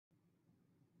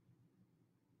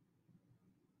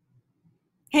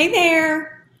Hey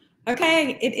there.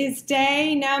 Okay, it is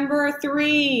day number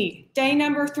three. Day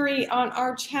number three on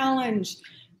our challenge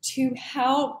to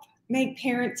help make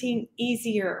parenting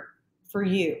easier for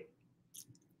you.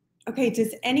 Okay,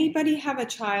 does anybody have a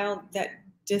child that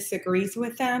disagrees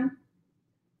with them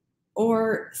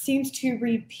or seems to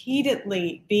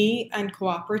repeatedly be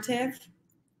uncooperative?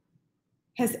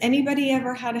 Has anybody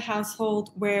ever had a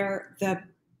household where the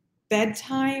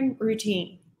bedtime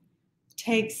routine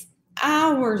takes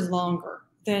hours longer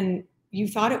than you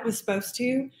thought it was supposed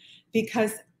to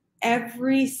because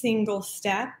every single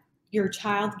step your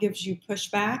child gives you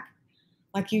pushback?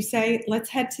 Like you say, let's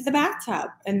head to the bathtub,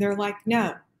 and they're like,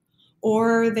 no.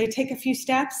 Or they take a few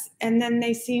steps and then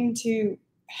they seem to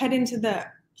head into the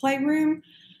playroom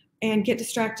and get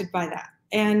distracted by that.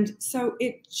 And so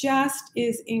it just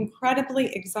is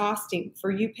incredibly exhausting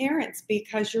for you parents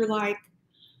because you're like,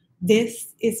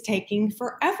 this is taking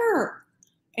forever.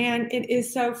 And it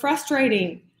is so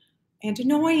frustrating and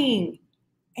annoying.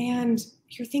 And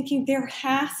you're thinking there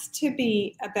has to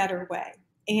be a better way.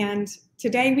 And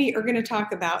today we are going to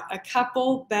talk about a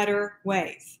couple better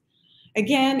ways.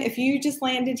 Again, if you just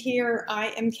landed here, I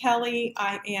am Kelly.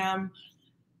 I am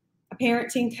a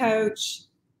parenting coach,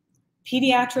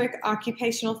 pediatric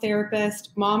occupational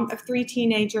therapist, mom of 3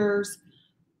 teenagers,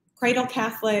 Cradle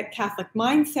Catholic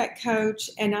mindset coach,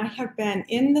 and I have been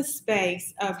in the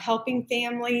space of helping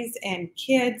families and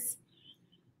kids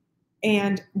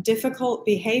and difficult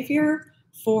behavior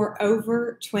for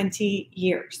over 20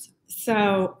 years.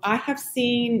 So I have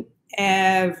seen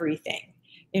everything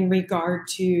in regard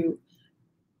to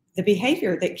the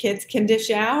behavior that kids can dish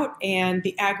out and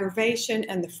the aggravation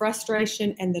and the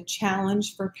frustration and the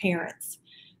challenge for parents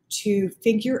to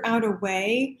figure out a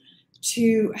way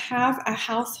to have a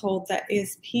household that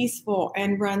is peaceful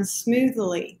and runs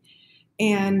smoothly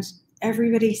and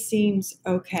everybody seems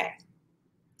okay.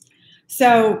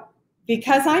 So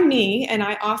because I'm me, and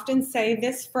I often say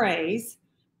this phrase,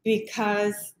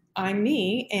 because I'm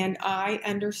me and I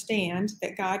understand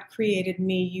that God created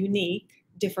me unique,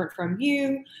 different from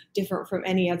you, different from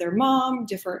any other mom,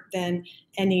 different than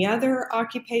any other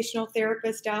occupational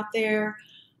therapist out there.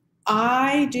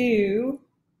 I do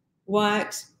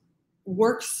what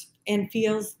works and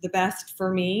feels the best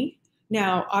for me.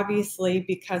 Now, obviously,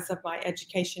 because of my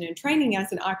education and training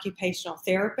as an occupational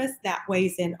therapist, that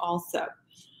weighs in also.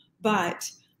 But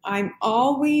I'm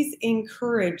always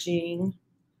encouraging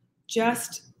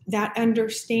just that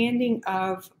understanding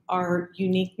of our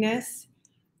uniqueness.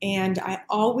 And I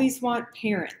always want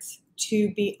parents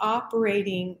to be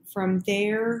operating from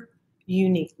their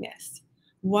uniqueness.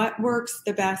 What works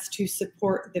the best to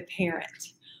support the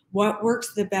parent? What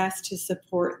works the best to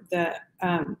support the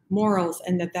morals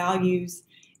and the values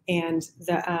and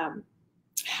the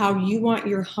how you want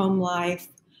your home life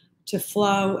to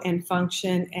flow and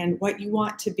function and what you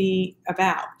want to be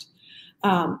about.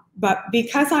 But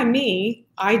because I'm me,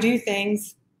 I do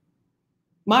things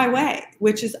my way,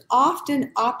 which is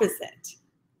often opposite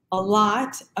a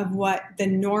lot of what the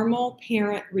normal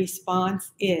parent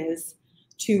response is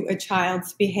to a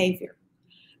child's behavior.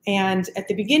 And at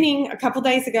the beginning, a couple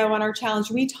days ago on our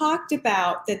challenge, we talked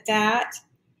about that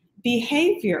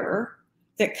behavior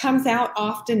that comes out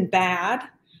often bad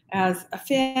as a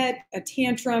fit, a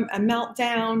tantrum, a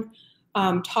meltdown,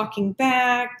 talking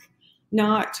back,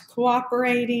 not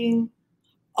cooperating.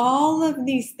 All of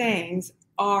these things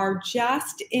are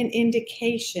just an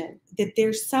indication that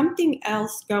there's something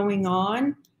else going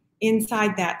on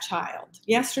inside that child.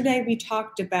 Yesterday, we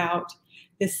talked about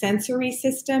the sensory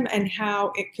system and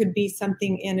how it could be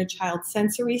something in a child's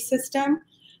sensory system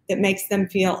that makes them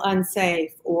feel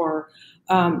unsafe or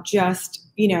just,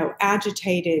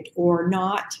 agitated or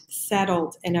not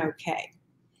settled and okay.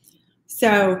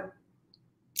 So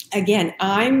again,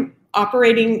 I'm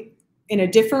operating in a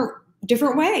different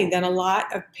way than a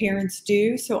lot of parents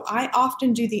do. So I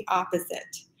often do the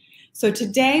opposite. So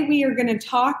today we are going to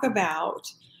talk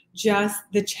about just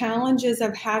the challenges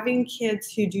of having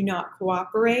kids who do not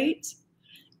cooperate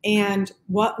and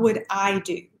what would I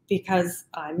do because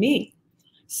I'm me.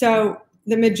 So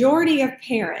the majority of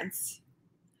parents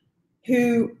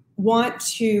who want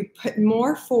to put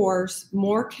more force,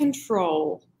 more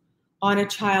control on a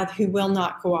child who will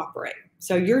not cooperate.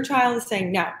 So your child is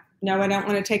saying, no, I don't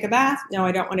want to take a bath. No,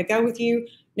 I don't want to go with you.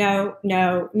 No,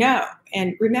 no, no.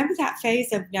 And remember that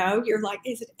phase of no, you're like,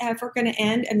 is it ever going to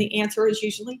end? And the answer is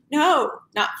usually no,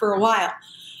 not for a while.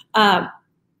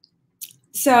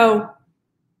 So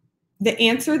the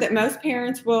answer that most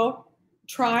parents will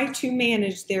try to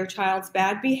manage their child's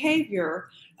bad behavior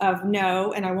of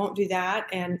no, and I won't do that,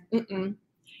 and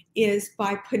is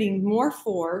by putting more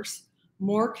force,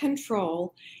 more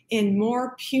control in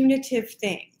more punitive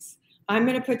things. I'm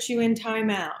going to put you in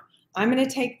timeout. I'm going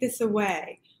to take this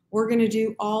away. We're going to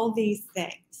do all these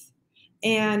things.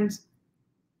 And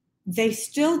they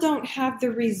still don't have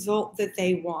the result that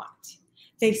they want.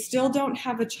 They still don't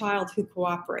have a child who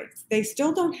cooperates. They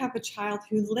still don't have a child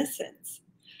who listens.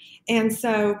 And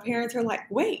so parents are like,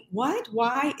 wait, what?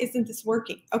 Why isn't this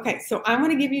working? Okay, so I'm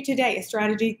going to give you today a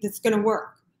strategy that's going to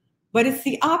work, but it's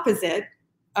the opposite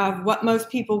of what most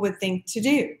people would think to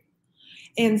do.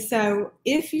 And so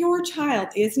if your child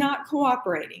is not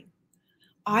cooperating,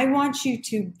 I want you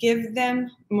to give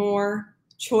them more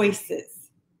choices.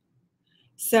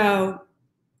 So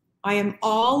I am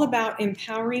all about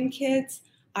empowering kids.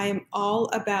 I am all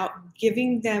about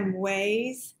giving them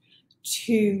ways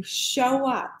to show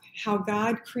up how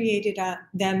God created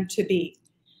them to be.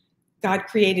 God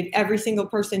created every single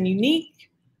person unique.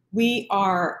 We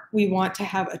want to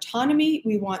have autonomy.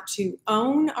 We want to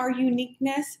own our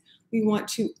uniqueness. We want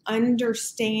to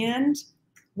understand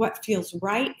what feels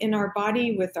right in our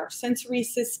body with our sensory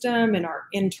system and our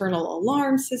internal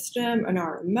alarm system and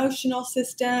our emotional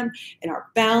system and our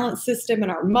balance system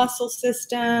and our muscle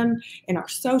system and our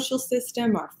social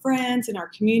system, our friends and our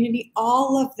community.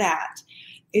 All of that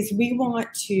is we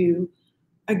want to,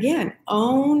 again,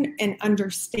 own and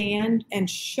understand and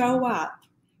show up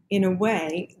in a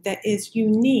way that is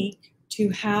unique to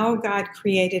how God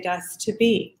created us to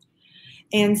be.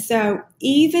 And so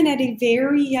even at a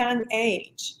very young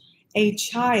age, a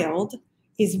child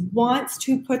wants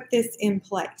to put this in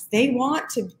place. They want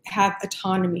to have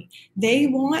autonomy. They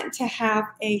want to have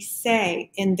a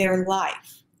say in their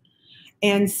life.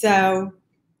 And so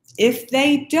if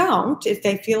they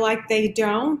feel like they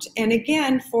don't, and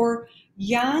again, for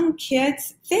young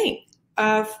kids, think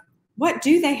of what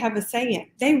do they have a say in?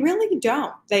 They really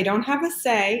don't. They don't have a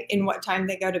say in what time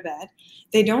they go to bed.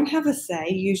 They don't have a say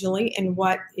usually in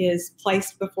what is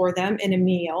placed before them in a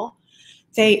meal.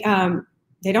 They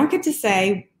don't get to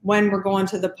say when we're going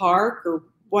to the park or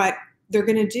what they're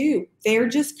going to do. They're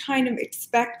just kind of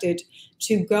expected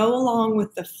to go along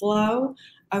with the flow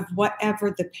of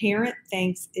whatever the parent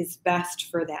thinks is best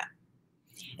for them.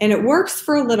 And it works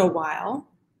for a little while.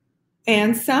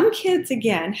 And some kids,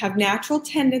 again, have natural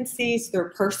tendencies. Their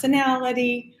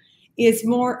personality is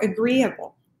more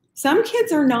agreeable. Some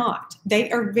kids are not.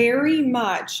 They are very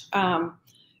much,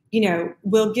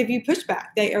 will give you pushback.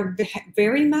 They are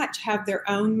very much have their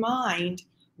own mind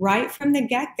right from the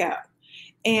get-go.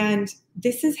 And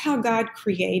this is how God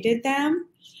created them.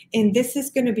 And this is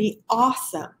going to be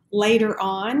awesome later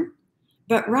on.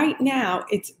 But right now,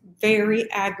 it's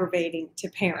very aggravating to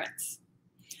parents.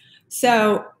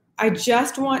 So I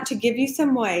just want to give you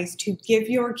some ways to give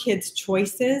your kids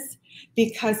choices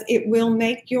because it will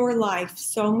make your life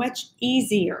so much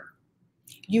easier.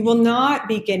 You will not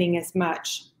be getting as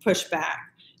much pushback.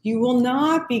 You will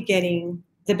not be getting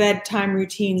the bedtime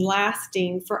routine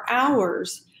lasting for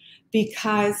hours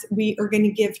because we are going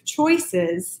to give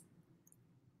choices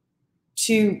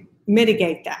to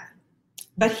mitigate that.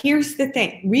 But here's the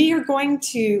thing. We are going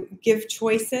to give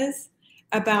choices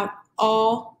about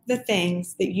all the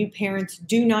things that you parents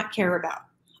do not care about.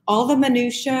 All the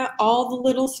minutia, all the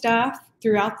little stuff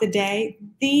throughout the day,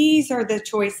 these are the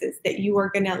choices that you are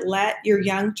going to let your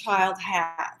young child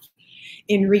have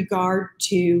in regard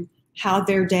to how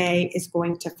their day is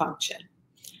going to function.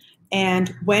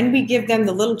 And when we give them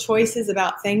the little choices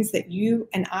about things that you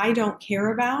and I don't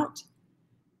care about,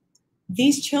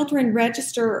 these children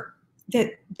register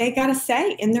that they got a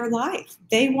say in their life.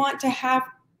 They want to have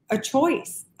a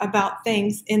choice about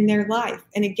things in their life.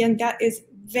 And again, that is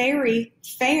very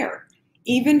fair,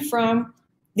 even from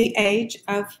the age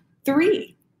of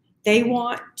 3. They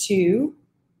want to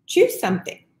choose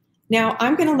something. Now,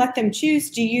 I'm going to let them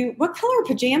choose. What color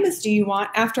pajamas do you want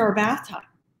after our bath time?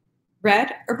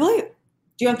 Red or blue? Do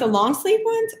you want the long sleeve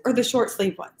ones or the short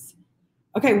sleeve ones?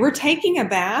 Okay, we're taking a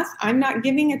bath. I'm not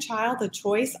giving a child a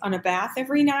choice on a bath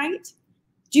every night.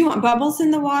 Do you want bubbles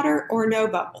in the water or no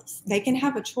bubbles? They can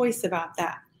have a choice about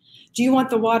that. Do you want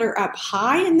the water up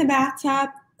high in the bathtub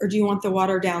or do you want the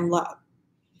water down low?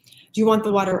 Do you want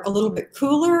the water a little bit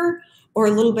cooler or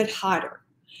a little bit hotter?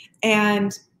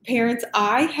 And parents,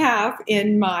 I have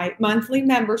in my monthly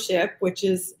membership, which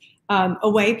is a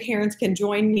way parents can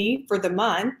join me for the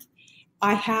month,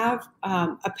 I have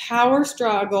a power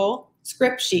struggle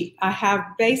script sheet. I have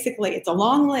basically, it's a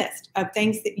long list of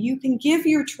things that you can give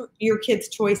your kids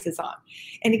choices on.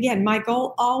 And again, my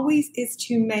goal always is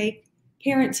to make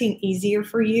parenting easier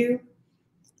for you.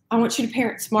 I want you to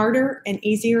parent smarter and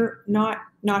easier, not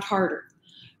harder.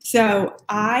 So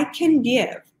I can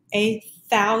give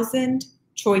 1,000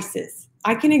 choices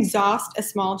I can exhaust a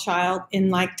small child in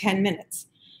like 10 minutes.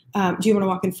 Do you want to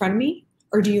walk in front of me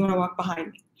or do you want to walk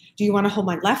behind me? Do you want to hold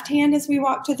my left hand as we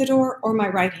walk to the door or my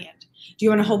right hand? Do you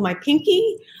want to hold my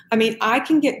pinky? I mean, I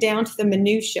can get down to the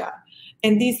minutia.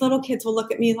 And these little kids will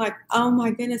look at me like, oh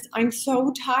my goodness, I'm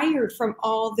so tired from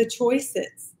all the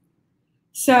choices.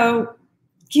 So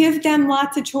give them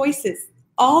lots of choices.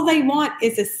 All they want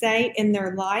is a say in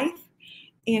their life.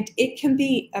 And it can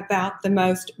be about the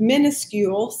most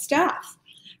minuscule stuff.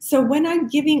 So when I'm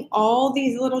giving all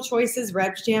these little choices,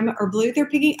 red pajama or blue, they're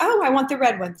picking, oh, I want the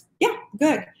red ones. Yeah,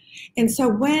 good. And so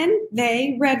when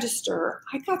they register,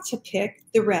 I got to pick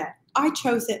the red. I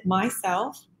chose it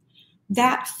myself.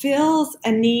 That fills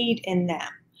a need in them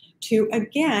to,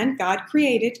 again, God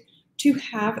created to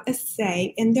have a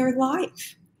say in their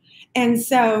life. And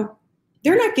so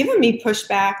they're not giving me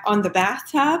pushback on the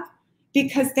bathtub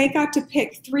because they got to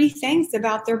pick 3 things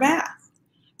about their bath.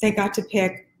 They got to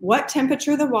pick what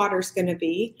temperature the water's going to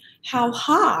be, how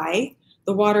high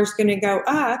the water's going to go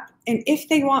up, and if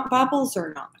they want bubbles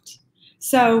or not.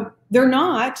 So they're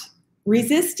not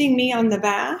resisting me on the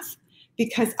bath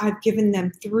because I've given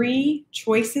them 3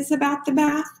 choices about the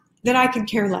bath that I could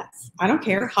care less. I don't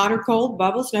care, hot or cold,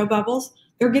 bubbles, no bubbles.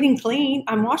 They're getting clean.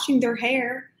 I'm washing their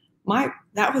hair.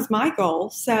 That was my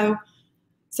goal. So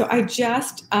I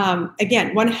just,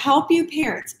 again, want to help you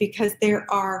parents because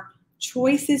there are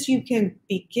choices you can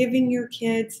be giving your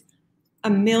kids a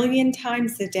million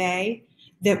times a day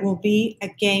that will be a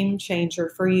game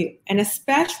changer for you. And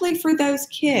especially for those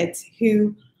kids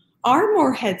who are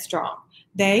more headstrong.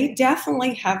 They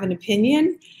definitely have an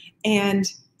opinion and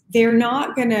they're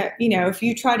not going to, if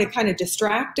you try to kind of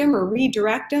distract them or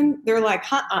redirect them, they're like,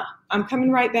 I'm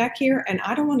coming right back here and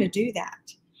I don't want to do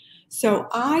that. So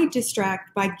I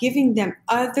distract by giving them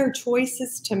other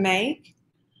choices to make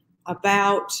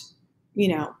about,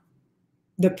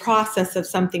 the process of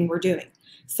something we're doing.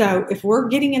 So if we're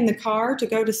getting in the car to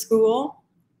go to school,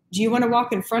 do you want to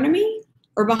walk in front of me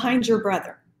or behind your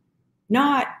brother?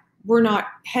 We're not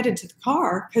headed to the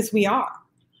car because we are.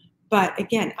 But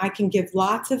again, I can give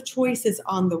lots of choices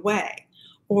on the way.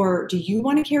 Or do you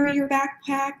want to carry your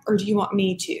backpack or do you want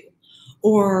me to?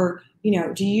 Or,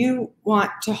 do you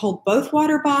want to hold both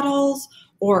water bottles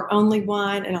or only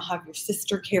one and I'll have your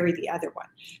sister carry the other one?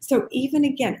 So even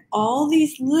again, all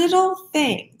these little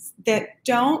things that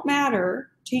don't matter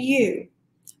to you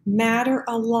matter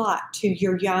a lot to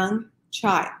your young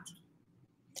child.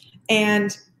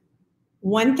 And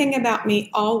one thing about me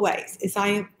always is I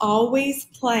am always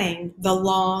playing the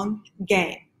long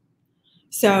game.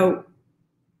 So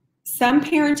some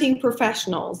parenting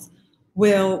professionals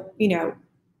will,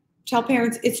 tell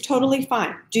parents it's totally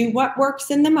fine. Do what works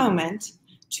in the moment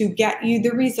to get you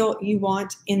the result you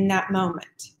want in that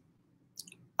moment.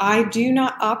 I do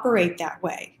not operate that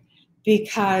way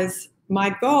because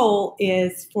my goal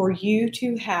is for you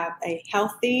to have a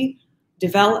healthy,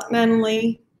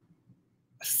 developmentally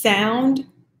sound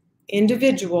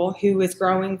individual who is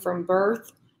growing from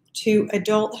birth to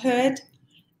adulthood.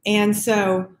 And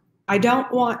so I don't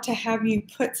want to have you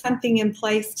put something in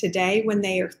place today when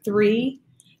they are 3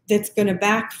 that's going to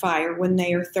backfire when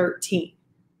they are 13.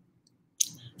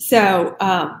 So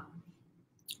I'm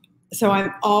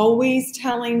always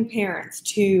telling parents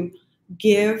to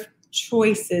give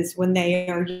choices when they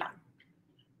are young.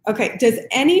 Okay, does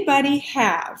anybody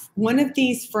have one of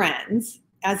these friends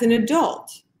as an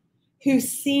adult who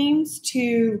seems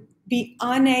to be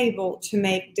unable to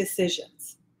make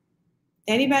decisions?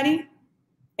 Anybody?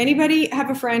 Anybody have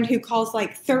a friend who calls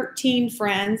like 13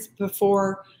 friends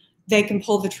before they can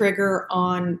pull the trigger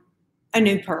on a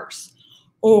new purse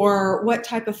or what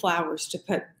type of flowers to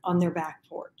put on their back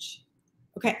porch?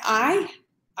 Okay, I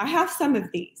have some of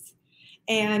these,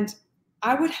 and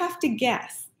I would have to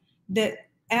guess that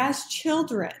as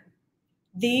children,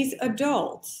 these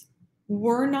adults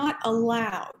were not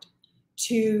allowed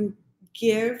to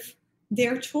give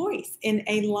their choice in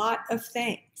a lot of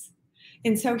things.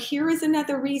 And so here is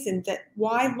another reason that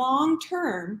why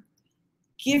long-term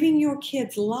giving your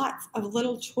kids lots of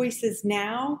little choices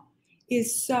now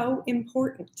is so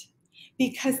important,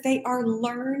 because they are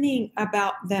learning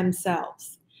about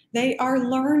themselves. They are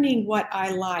learning what I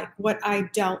like, what I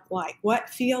don't like, what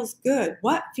feels good,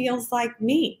 what feels like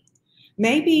me.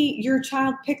 Maybe your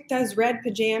child picked those red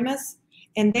pajamas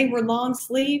and they were long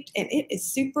sleeved and it is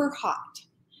super hot.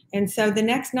 And so the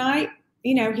next night,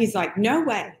 he's like, no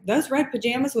way, those red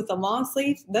pajamas with the long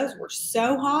sleeves, those were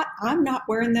so hot. I'm not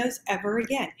wearing those ever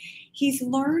again. He's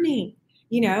learning,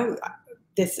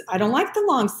 I don't like the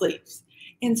long sleeves.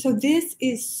 And so this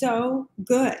is so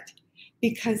good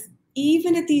because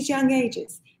even at these young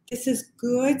ages, This is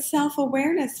good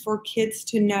self-awareness for kids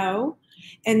to know.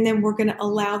 And then we're going to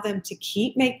allow them to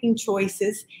keep making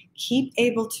choices, keep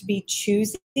able to be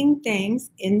choosing things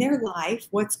in their life,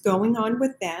 what's going on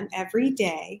with them every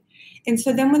day. And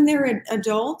so then when they're an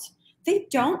adult, they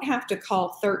don't have to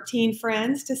call 13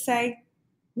 friends to say,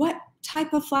 what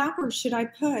type of flowers should I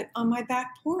put on my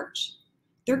back porch?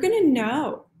 They're going to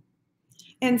know.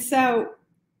 And so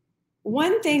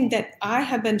one thing that I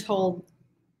have been told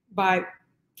by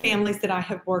families that I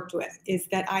have worked with is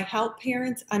that I help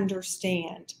parents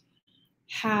understand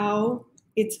how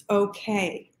it's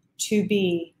okay to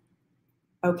be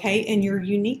okay in your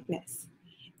uniqueness.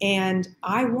 And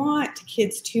I want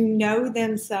kids to know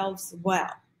themselves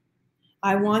well.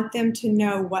 I want them to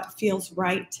know what feels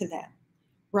right to them,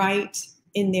 right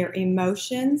in their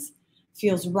emotions,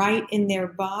 feels right in their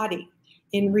body,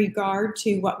 in regard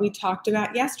to what we talked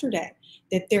about yesterday,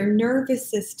 that their nervous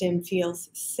system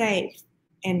feels safe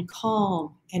and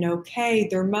calm and okay.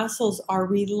 Their muscles are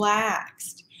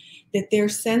relaxed, that their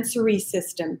sensory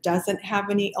system doesn't have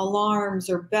any alarms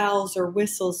or bells or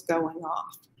whistles going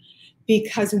off.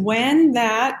 Because when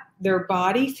their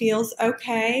body feels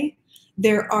okay,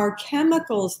 there are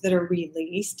chemicals that are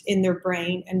released in their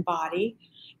brain and body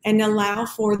and allow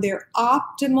for their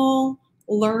optimal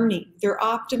learning, their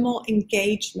optimal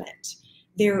engagement,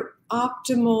 their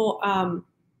optimal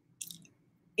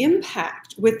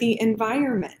impact with the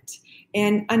environment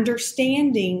and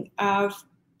understanding of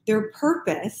their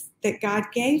purpose that God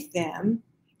gave them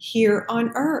here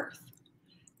on earth.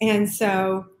 And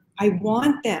so I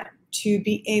want them to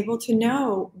be able to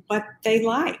know what they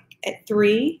like at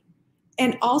 3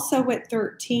 and also at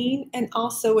 13 and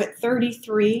also at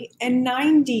 33 and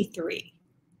 93.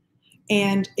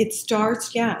 And it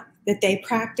starts young, that they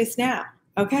practice now.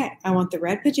 Okay, I want the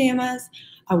red pajamas.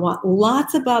 I want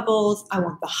lots of bubbles. I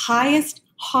want the highest,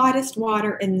 hottest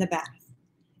water in the bath.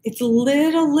 It's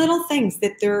little things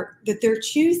that they're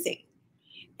choosing.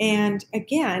 And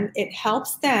again, it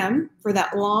helps them for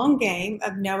that long game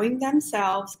of knowing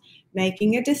themselves,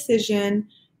 making a decision,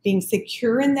 being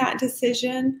secure in that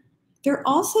decision. They're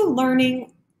also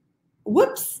learning,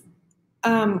 whoops,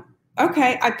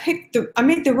 okay, I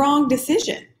made the wrong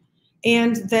decision.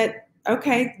 And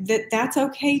that's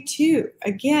okay too.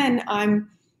 Again, I'm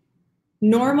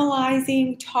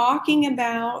normalizing, talking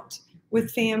about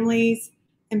with families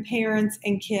and parents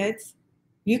and kids.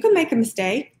 You can make a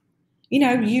mistake.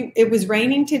 It was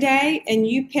raining today and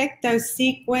you picked those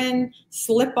sequin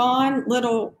slip-on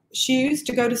little shoes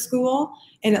to go to school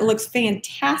and it looks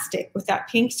fantastic with that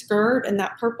pink skirt and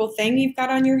that purple thing you've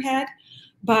got on your head,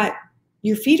 but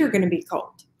your feet are going to be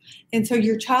cold. And so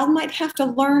your child might have to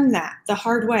learn that the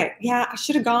hard way. Yeah, I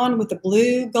should have gone with the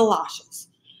blue galoshes.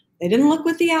 They didn't look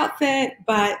with the outfit,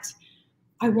 but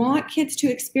I want kids to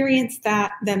experience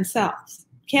that themselves.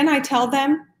 Can I tell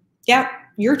them, yep,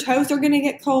 your toes are going to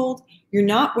get cold. You're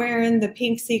not wearing the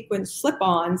pink sequin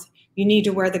slip-ons. You need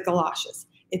to wear the galoshes.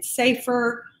 It's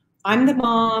safer. I'm the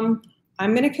mom.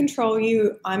 I'm going to control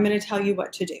you. I'm going to tell you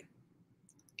what to do.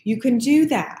 You can do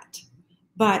that.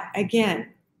 But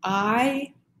again,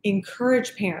 I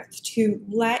encourage parents to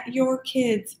let your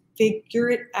kids figure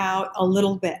it out a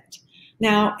little bit.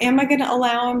 Now, am I going to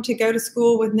allow them to go to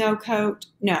school with no coat?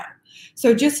 No.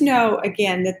 So just know,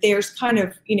 again, that there's kind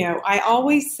of, I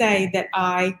always say that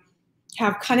I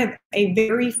have kind of a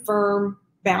very firm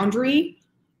boundary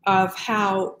of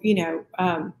how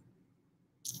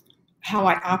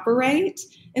I operate.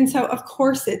 And so, of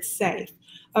course, it's safe.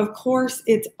 Of course,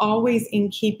 it's always in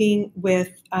keeping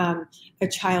with a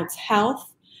child's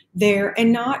health,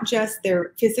 and not just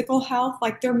their physical health,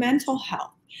 like their mental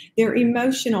health, their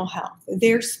emotional health,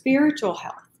 their spiritual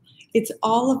health. It's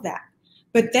all of that.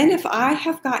 But then if I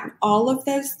have gotten all of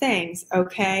those things,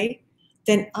 okay,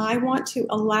 then I want to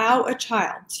allow a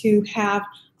child to have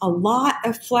a lot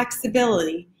of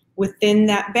flexibility within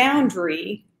that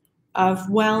boundary of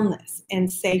wellness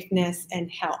and safeness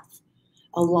and health.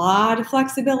 A lot of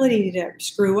flexibility to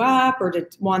screw up or to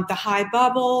want the high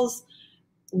bubbles.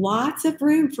 Lots of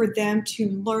room for them to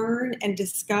learn and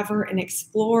discover and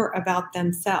explore about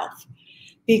themselves,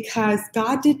 because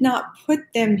God did not put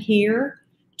them here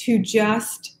to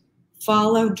just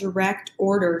follow direct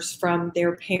orders from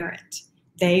their parent.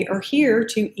 They are here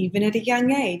to, even at a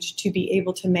young age, to be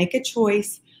able to make a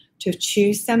choice, to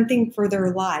choose something for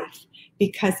their life,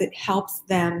 because it helps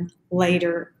them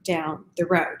later down the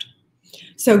road.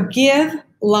 So give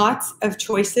lots of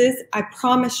choices. I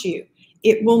promise you,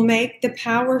 it will make the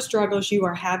power struggles you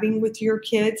are having with your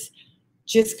kids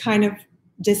just kind of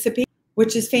dissipate,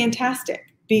 which is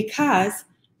fantastic, because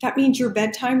that means your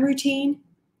bedtime routine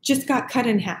just got cut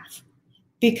in half,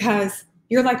 because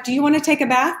You're like, do you want to take a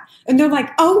bath? And they're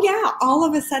like, oh yeah. All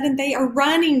of a sudden they are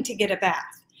running to get a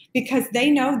bath because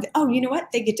they know that, oh, you know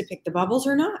what? They get to pick the bubbles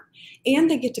or not. And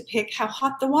they get to pick how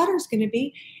hot the water is going to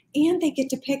be. And they get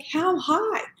to pick how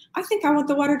high. I think I want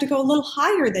the water to go a little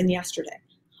higher than yesterday.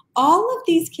 All of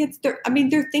these kids, they're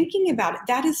thinking about it.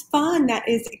 That is fun. That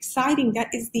is exciting. That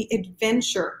is the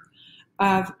adventure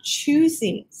of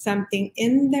choosing something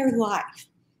in their life,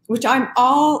 which I'm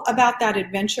all about that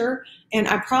adventure. And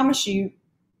I promise you,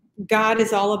 God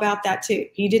is all about that too.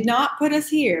 He did not put us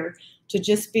here to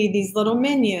just be these little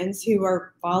minions who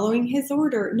are following his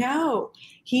order. No,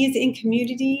 he is in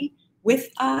community with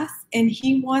us, and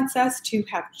he wants us to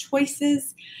have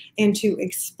choices and to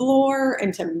explore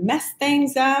and to mess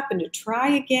things up and to try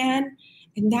again.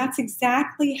 And that's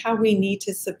exactly how we need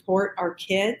to support our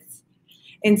kids.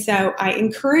 And so I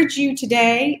encourage you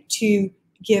today to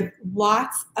give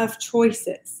lots of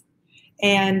choices.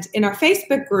 And in our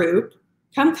Facebook group,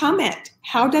 come comment.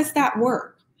 How does that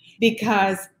work?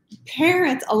 Because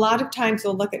parents a lot of times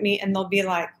will look at me and they'll be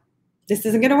like, this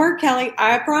isn't going to work, Kelly.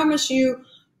 I promise you,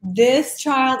 this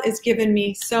child is giving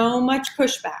me so much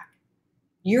pushback.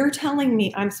 You're telling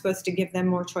me I'm supposed to give them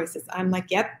more choices. I'm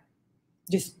like, yep,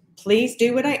 just please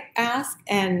do what I ask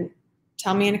and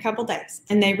tell me in a couple days.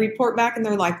 And they report back and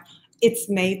they're like, it's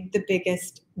made the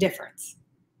biggest difference.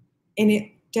 And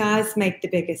it does make the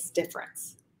biggest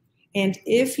difference. And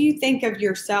if you think of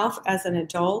yourself as an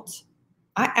adult,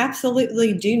 I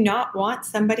absolutely do not want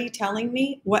somebody telling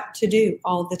me what to do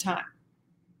all the time.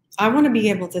 I want to be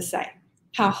able to say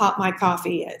how hot my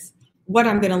coffee is, what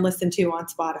I'm going to listen to on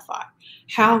Spotify,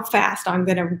 how fast I'm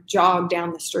going to jog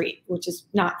down the street, which is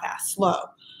not fast, slow.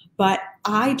 But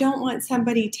I don't want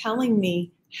somebody telling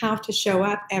me how to show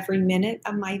up every minute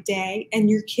of my day, and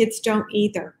your kids don't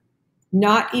either,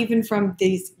 not even from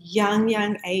these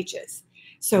young ages.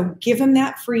 So give them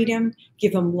that freedom,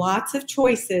 give them lots of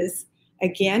choices.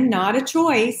 Again, not a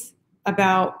choice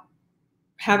about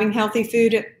having healthy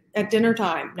food at dinner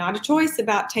time, not a choice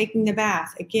about taking the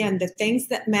bath. Again, the things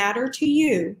that matter to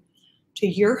you, to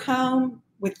your home,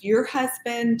 with your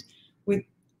husband,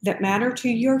 that matter to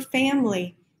your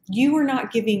family, you are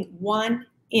not giving 1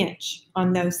 inch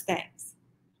on those things.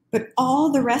 But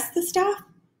all the rest of the stuff,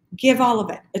 give all of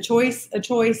it. A choice, a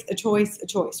choice, a choice, a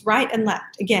choice, right and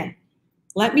left. Again,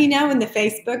 let me know in the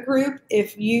Facebook group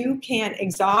if you can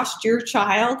exhaust your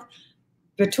child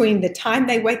between the time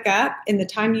they wake up and the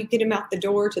time you get them out the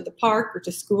door to the park or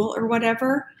to school or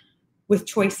whatever with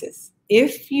choices.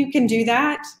 If you can do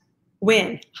that,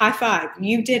 win. High five.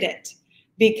 You did it,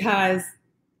 because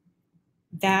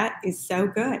that is so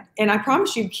good. And I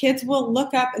promise you, kids will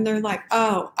look up and they're like,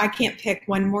 oh, I can't pick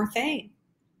one more thing,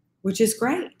 which is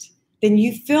great. Then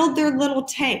you filled their little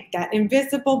tank, that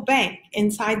invisible bank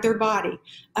inside their body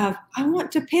of, I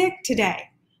want to pick today.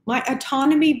 My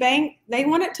autonomy bank, they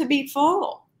want it to be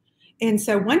full. And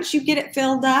so once you get it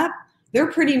filled up,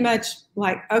 they're pretty much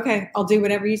like, okay, I'll do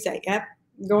whatever you say. Yep,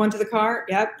 going to the car.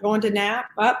 Yep, going to nap.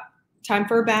 Up, time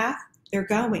for a bath. They're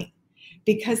going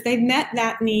because they've met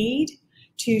that need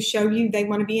to show you they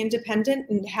want to be independent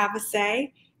and have a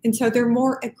say. And so they're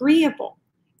more agreeable.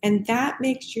 And that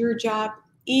makes your job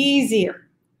easier,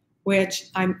 which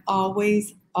I'm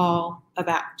always all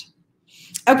about.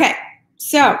 Okay,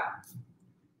 so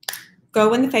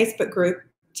go in the Facebook group.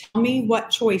 Tell me what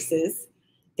choices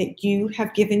that you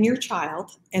have given your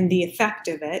child and the effect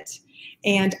of it.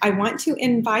 And I want to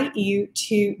invite you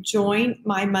to join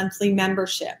my monthly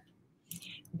membership.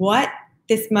 What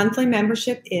this monthly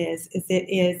membership is it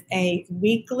is a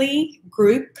weekly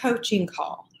group coaching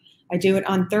call. I do it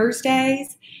on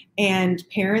Thursdays, and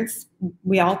parents,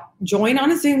 we all join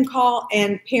on a Zoom call,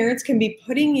 and parents can be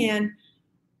putting in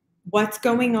what's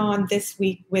going on this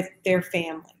week with their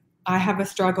family. I have a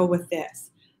struggle with this.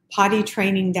 Potty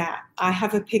training that. I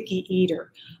have a picky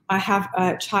eater. I have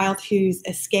a child who's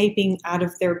escaping out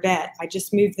of their bed. I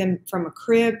just moved them from a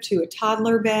crib to a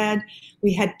toddler bed.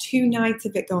 We had 2 nights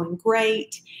of it going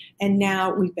great. And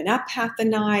now we've been up half the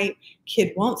night.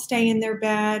 Kid won't stay in their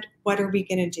bed. What are we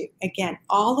going to do? Again,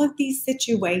 all of these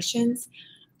situations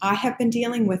I have been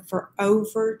dealing with for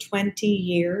over 20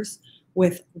 years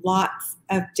with lots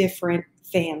of different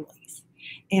families.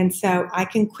 And so I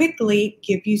can quickly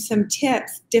give you some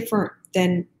tips different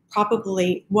than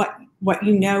probably what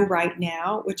you know right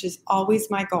now, which is always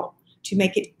my goal, to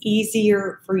make it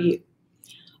easier for you.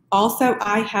 Also,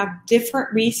 I have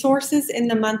different resources in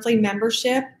the monthly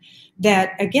membership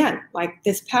that, again, like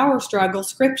this power struggle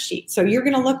script sheet. So you're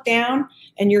going to look down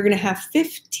and you're going to have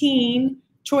 15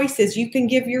 choices you can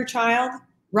give your child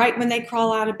right when they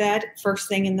crawl out of bed first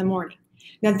thing in the morning.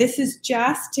 Now, this is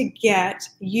just to get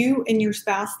you and your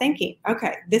spouse thinking,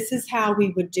 okay, this is how we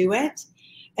would do it.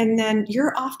 And then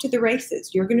you're off to the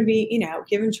races. You're going to be,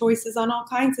 given choices on all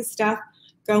kinds of stuff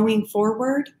going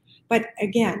forward. But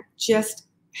again, just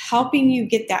helping you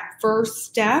get that first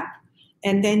step,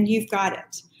 and then you've got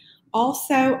it.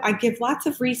 Also, I give lots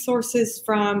of resources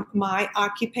from my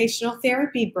occupational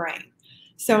therapy brain.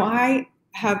 So I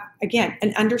have, again,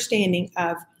 an understanding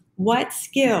of what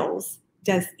skills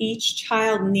does each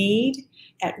child need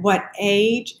at what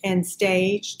age and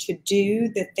stage to do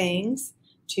the things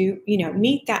to,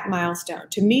 meet that milestone,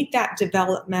 to meet that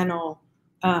developmental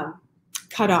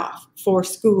cutoff for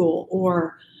school.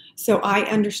 Or so I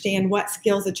understand what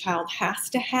skills a child has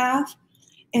to have.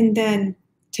 And then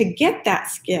to get that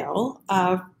skill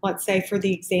of, let's say for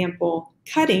the example,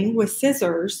 cutting with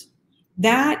scissors,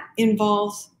 that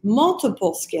involves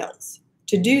multiple skills.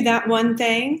 To do that one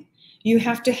thing, you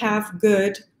have to have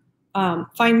good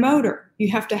fine motor. You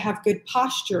have to have good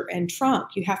posture and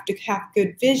trunk. You have to have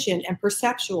good vision and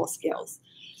perceptual skills.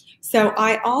 So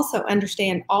I also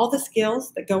understand all the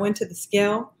skills that go into the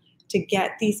skill to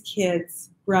get these kids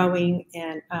growing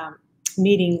and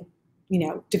meeting,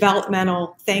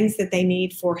 developmental things that they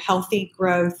need for healthy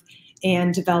growth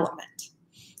and development.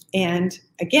 And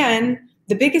again,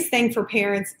 the biggest thing for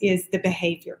parents is the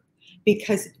behavior,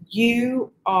 because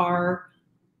you are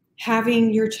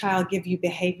having your child give you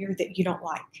behavior that you don't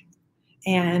like.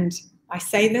 And I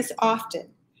say this often,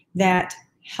 that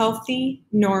healthy,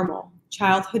 normal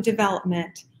childhood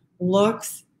development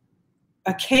looks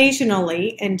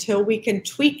occasionally, until we can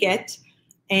tweak it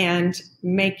and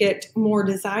make it more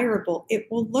desirable, it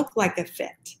will look like a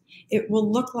fit. It will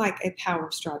look like a power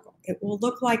struggle. It will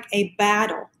look like a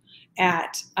battle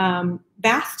at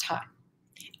bath time,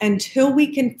 until we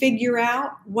can figure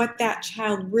out what that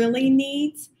child really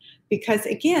needs. Because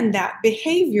again, that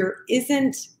behavior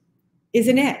isn't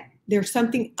it. There's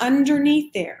something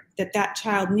underneath there that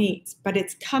child needs, but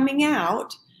it's coming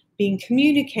out, being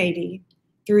communicated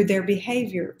through their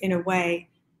behavior in a way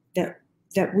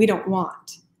that we don't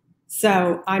want.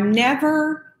 So I'm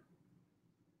never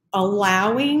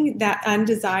allowing that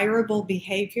undesirable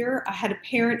behavior. I had a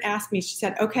parent ask me, she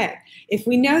said, okay, if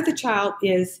we know the child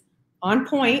is on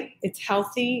point, it's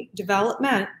healthy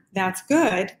development, that's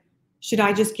good. Should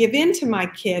I just give in to my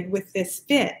kid with this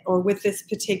fit or with this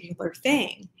particular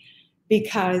thing?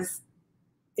 Because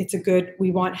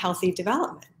we want healthy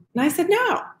development. And I said,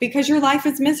 no, because your life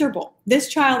is miserable. This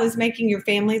child is making your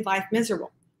family life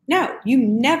miserable. No, you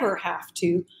never have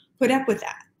to put up with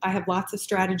that. I have lots of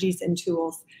strategies and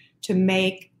tools to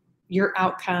make your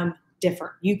outcome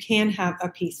different. You can have a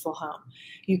peaceful home.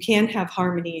 You can have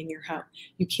harmony in your home.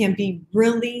 You can be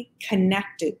really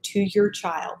connected to your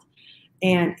child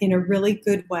and in a really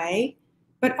good way,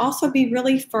 but also be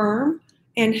really firm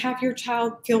and have your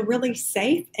child feel really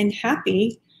safe and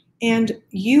happy, and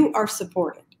you are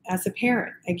supported as a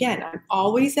parent. Again, I'm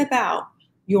always about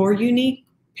your unique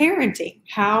parenting,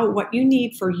 what you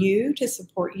need for you to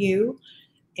support you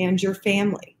and your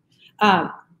family.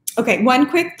 Okay, one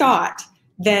quick thought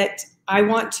that I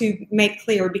want to make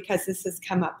clear, because this has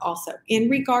come up also. In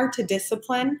regard to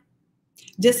discipline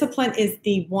is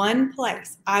the one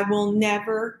place I will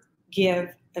never give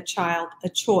a child a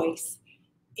choice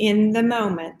in the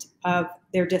moment of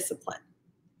their discipline.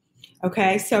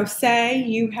 Okay, so say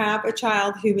you have a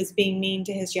child who is being mean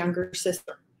to his younger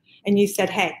sister, and you said,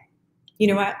 hey, you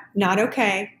know what, not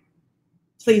okay.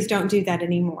 Please don't do that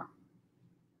anymore.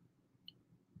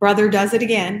 Brother does it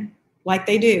again, like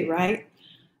they do, right?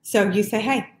 So you say,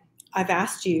 hey, I've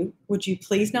asked you, would you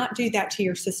please not do that to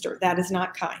your sister? That is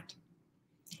not kind.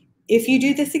 If you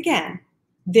do this again,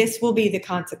 this will be the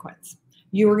consequence.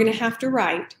 You are going to have to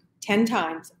write 10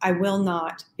 times, I will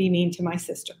not be mean to my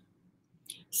sister.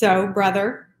 So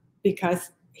brother,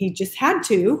 because he just had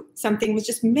to, something was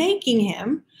just making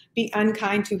him be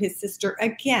unkind to his sister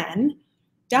again,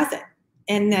 does it.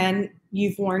 And then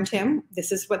you've warned him,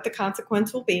 this is what the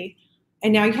consequence will be.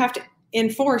 And now you have to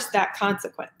enforce that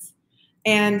consequence.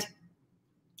 And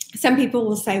some people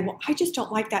will say, well, I just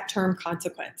don't like that term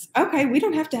consequence. Okay, we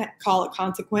don't have to call it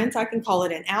consequence. I can call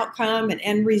it an outcome, an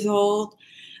end result.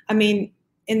 I mean,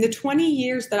 in the 20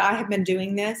 years that I have been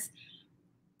doing this,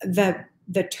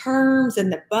 the terms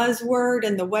and the buzzword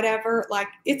and the whatever, like,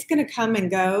 it's going to come and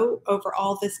go over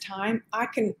all this time. I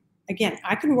can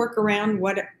work around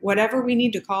whatever we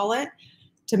need to call it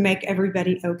to make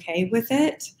everybody okay with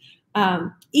it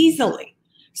easily.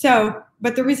 So,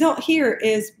 but the result here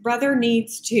is brother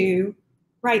needs to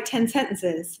write 10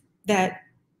 sentences that,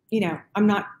 I'm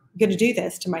not going to do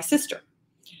this to my sister.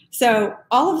 So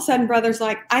all of a sudden brother's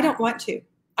like, I don't want to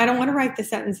write the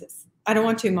sentences. I don't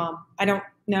want to, Mom. I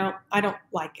don't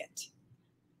like it.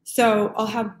 So I'll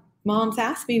have moms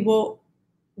ask me, well,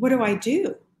 what do I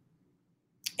do?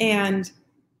 And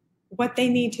what they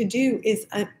need to do is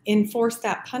enforce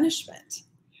that punishment,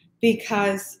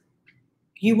 because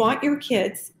you want your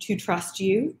kids to trust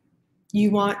you.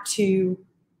 You want to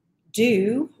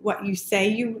do what you say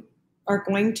you are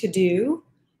going to do,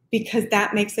 because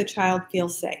that makes a child feel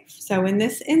safe. So in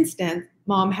this instance,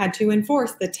 Mom had to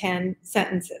enforce the 10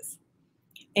 sentences.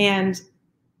 And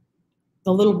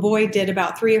the little boy did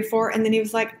about 3 or 4, and then he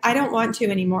was like, I don't want to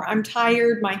anymore. I'm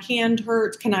tired. My hand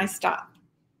hurts. Can I stop?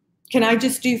 Can I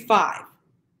just do 5?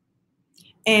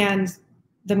 And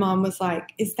the mom was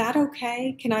like, is that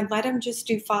okay? Can I let him just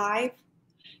do 5?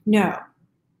 No,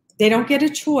 they don't get a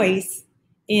choice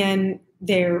in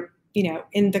their,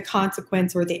 in the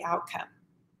consequence or the outcome.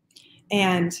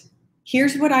 And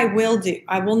here's what I will do.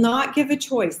 I will not give a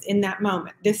choice in that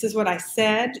moment. This is what I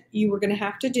said you were going to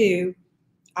have to do.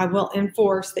 I will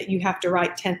enforce that you have to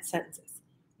write 10 sentences.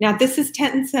 Now, this is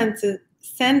 10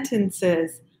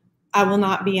 sentences. I will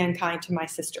not be unkind to my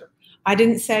sister. I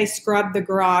didn't say scrub the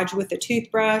garage with a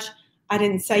toothbrush. I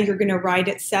didn't say you're going to write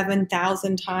it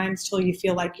 7,000 times till you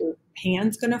feel like your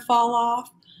hand's going to fall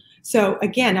off. So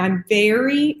again, I'm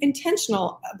very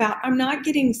intentional about, I'm not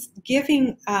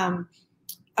giving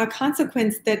a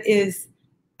consequence that is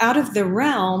out of the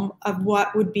realm of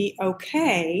what would be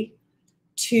okay.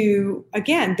 To,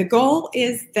 again, the goal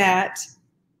is that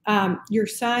your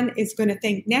son is going to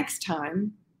think next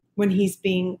time when he's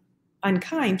being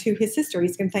unkind to his sister,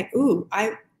 he's going to think, ooh,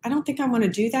 I don't think I want to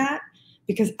do that,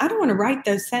 because I don't want to write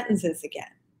those sentences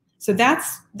again. So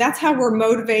that's how we're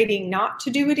motivating not to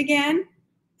do it again.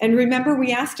 And remember,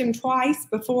 we asked him twice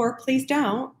before, please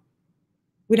don't.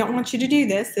 We don't want you to do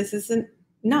this. This isn't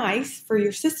nice for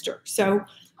your sister. So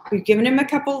we've given him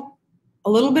a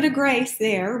little bit of grace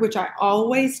there, which I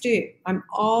always do. I'm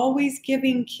always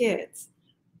giving kids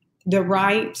the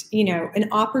right, an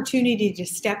opportunity to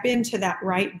step into that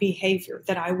right behavior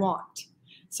that I want.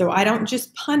 So I don't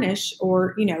just punish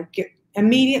or,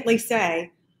 immediately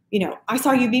say, I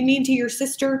saw you be mean to your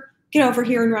sister. Get over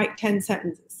here and write 10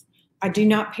 sentences. I do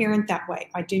not parent that way.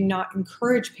 I do not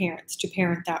encourage parents to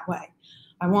parent that way.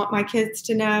 I want my kids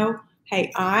to know,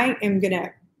 hey, I am going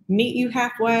to meet you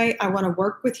halfway. I want to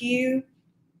work with you.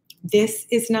 This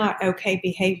is not okay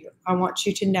behavior. I want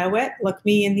you to know it. Look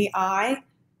me in the eye.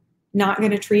 Not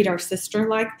going to treat our sister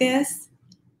like this.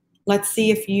 Let's see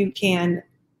if you can,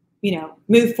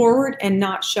 move forward and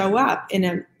not show up in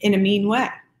a mean way.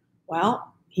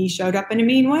 Well, he showed up in a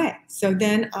mean way. So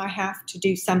then I have to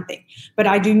do something. But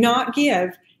I do not give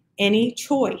any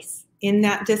choice in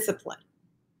that discipline.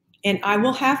 And I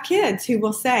will have kids who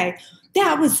will say,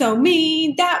 that was so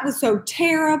mean. That was so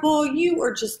terrible. You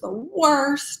were just the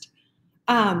worst.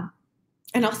 And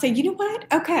I'll say, you know what?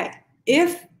 Okay,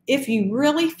 if you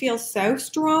really feel so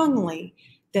strongly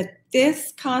that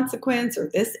this consequence or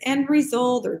this end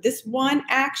result or this one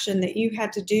action that you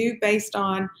had to do based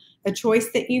on a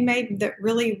choice that you made that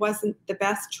really wasn't the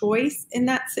best choice in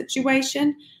that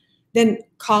situation, then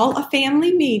call a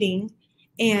family meeting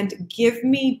and give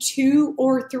me 2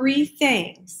 or 3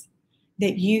 things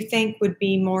that you think would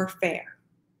be more fair.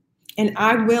 And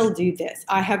I will do this.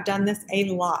 I have done this a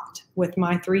lot with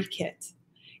my 3 kids.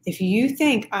 If you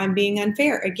think I'm being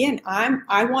unfair, again,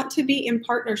 I want to be in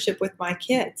partnership with my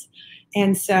kids.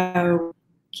 And so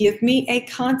give me a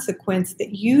consequence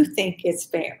that you think is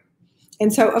fair.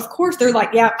 And so, of course, they're like,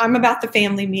 yeah, I'm about the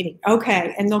family meeting.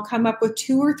 Okay. And they'll come up with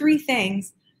 2 or 3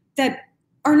 things that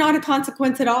are not a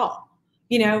consequence at all.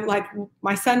 Like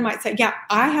my son might say, yeah,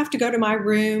 I have to go to my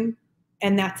room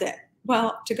and that's it.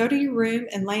 Well, to go to your room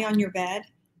and lay on your bed,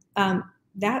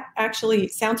 that actually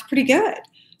sounds pretty good.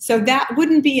 So that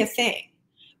wouldn't be a thing.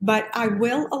 But I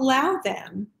will allow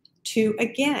them to,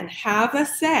 again, have a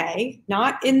say,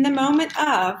 not in the moment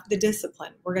of the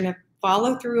discipline. We're going to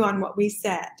follow through on what we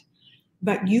said.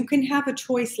 But you can have a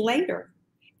choice later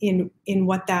in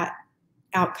what that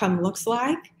outcome looks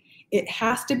like. It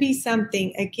has to be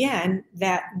something, again,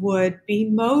 that would be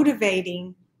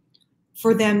motivating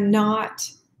for them not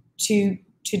to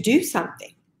do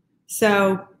something.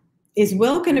 So is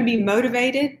Will going to be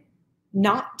motivated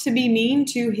not to be mean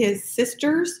to his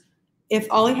sisters if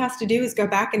all he has to do is go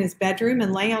back in his bedroom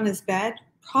and lay on his bed?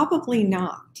 Probably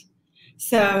not.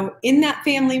 So in that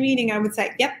family meeting, I would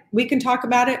say, yep, we can talk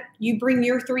about it. You bring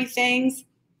your 3 things.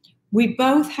 We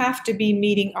both have to be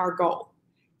meeting our goal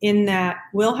in that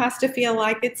Will has to feel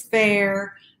like it's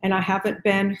fair and I haven't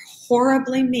been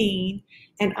horribly mean.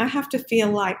 And I have to feel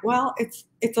like, well, it's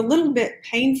a little bit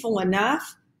painful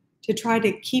enough to try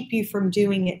to keep you from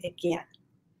doing it again.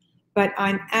 But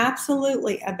I'm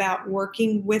absolutely about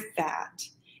working with that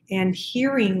and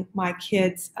hearing my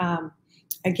kids,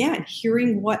 again,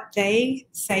 hearing what they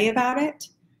say about it,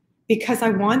 because I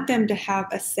want them to have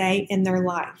a say in their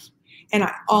life. And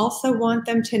I also want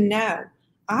them to know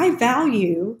I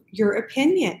value your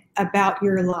opinion about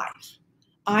your life.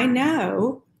 I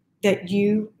know that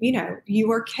you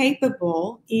are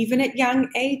capable, even at young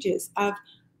ages, of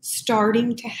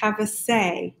starting to have a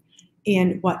say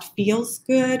in what feels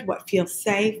good, what feels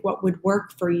safe, what would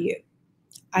work for you.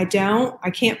 I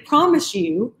can't promise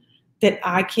you that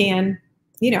I can,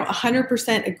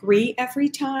 100% agree every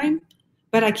time,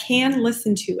 but I can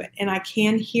listen to it and I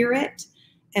can hear it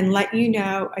and let you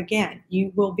know, again,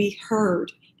 you will be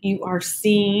heard. You are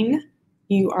seen.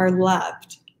 You are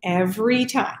loved every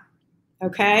time.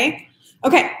 Okay?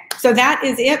 Okay, so that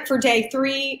is it for day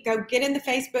 3. Go get in the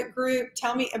Facebook group.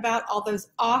 Tell me about all those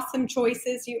awesome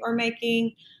choices you are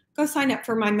making. Go sign up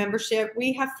for my membership.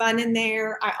 We have fun in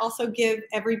there. I also give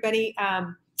everybody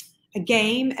a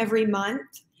game every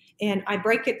month, and I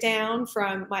break it down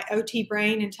from my OT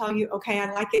brain and tell you, okay,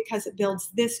 I like it because it builds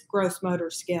this gross motor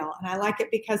skill, and I like it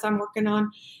because I'm working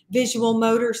on visual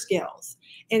motor skills.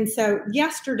 And so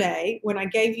yesterday, when I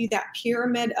gave you that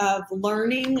pyramid of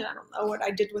learning, I don't know what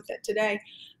I did with it today,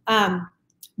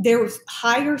 there was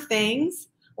higher things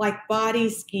like body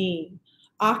scheme,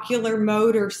 ocular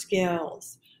motor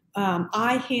skills,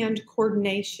 eye-hand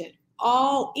coordination,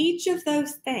 each of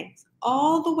those things,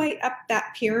 all the way up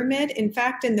that pyramid. In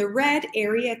fact, in the red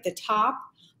area at the top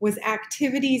was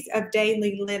activities of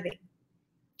daily living.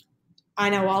 I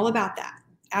know all about that.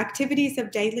 Activities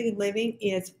of daily living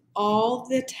is all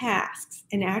the tasks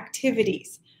and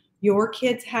activities your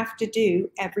kids have to do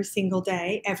every single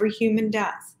day, every human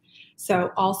does.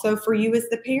 So also for you as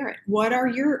the parent, what are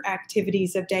your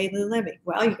activities of daily living?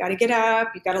 Well, you got to get up,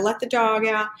 you got to let the dog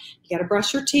out, you got to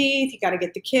brush your teeth, you got to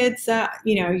get the kids,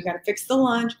 you got to fix the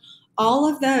lunch. All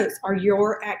of those are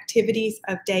your activities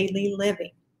of daily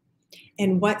living.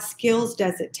 And what skills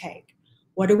does it take?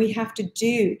 What do we have to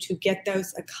do to get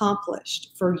those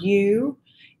accomplished for you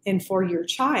and for your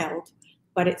child?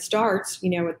 But it starts,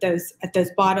 at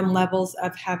those bottom levels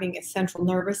of having a central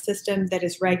nervous system that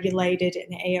is regulated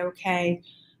and A-OK,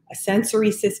 a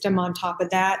sensory system on top of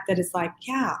that is like,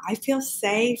 yeah, I feel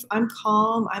safe, I'm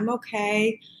calm, I'm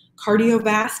okay.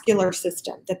 Cardiovascular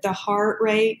system, that the heart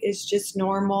rate is just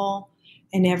normal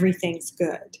and everything's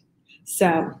good.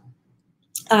 So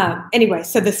anyway,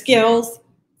 so the skills,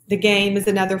 the game is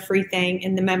another free thing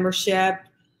in the membership.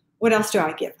 What else do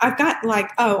I give? I've got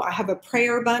I have a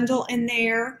prayer bundle in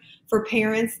there for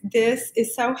parents. This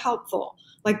is so helpful.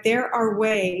 There are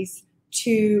ways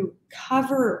to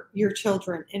cover your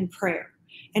children in prayer.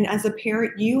 And as a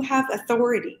parent, you have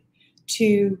authority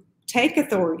to take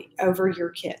authority over your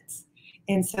kids.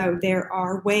 And so there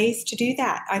are ways to do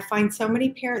that. I find so many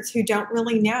parents who don't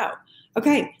really know.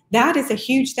 Okay, that is a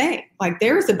huge thing.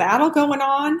 There's a battle going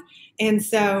on. And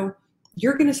so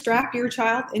you're going to strap your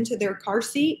child into their car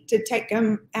seat to take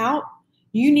them out.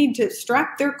 You need to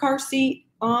strap their car seat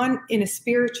on in a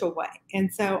spiritual way.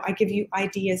 And so I give you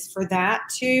ideas for that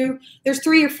too. There's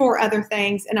 3 or 4 other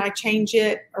things, and I change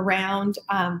it around.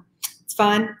 It's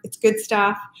fun. It's good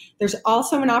stuff. There's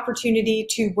also an opportunity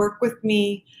to work with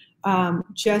me,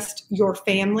 just your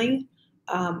family,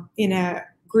 in a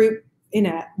group, in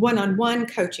a one-on-one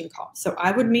coaching call. So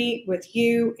I would meet with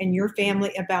you and your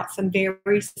family about some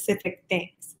very specific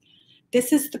things.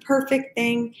 This is the perfect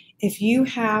thing if you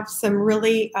have some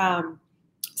really,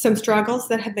 some struggles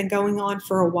that have been going on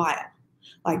for a while.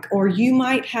 Or you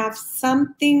might have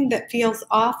something that feels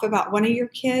off about one of your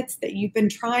kids that you've been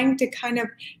trying to kind of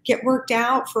get worked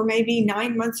out for maybe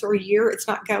 9 months or a year. It's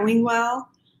not going well.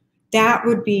 That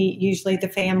would be usually the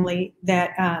family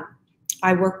that,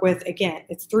 I work with. Again,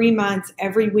 it's 3 months.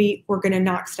 Every week, we're going to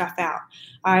knock stuff out.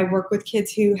 I work with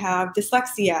kids who have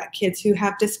dyslexia, kids who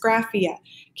have dysgraphia,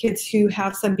 kids who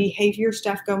have some behavior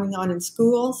stuff going on in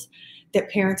schools that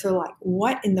parents are like,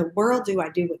 what in the world do I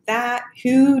do with that?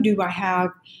 Who do I have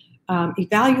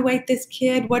evaluate this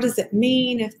kid? What does it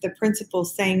mean if the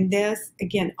principal's saying this?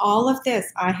 Again, all of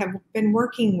this I have been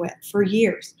working with for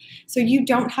years. So you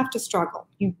don't have to struggle.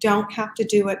 You don't have to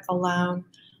do it alone.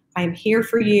 I am here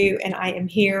for you, and I am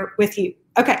here with you.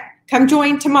 Okay, come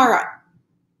join tomorrow.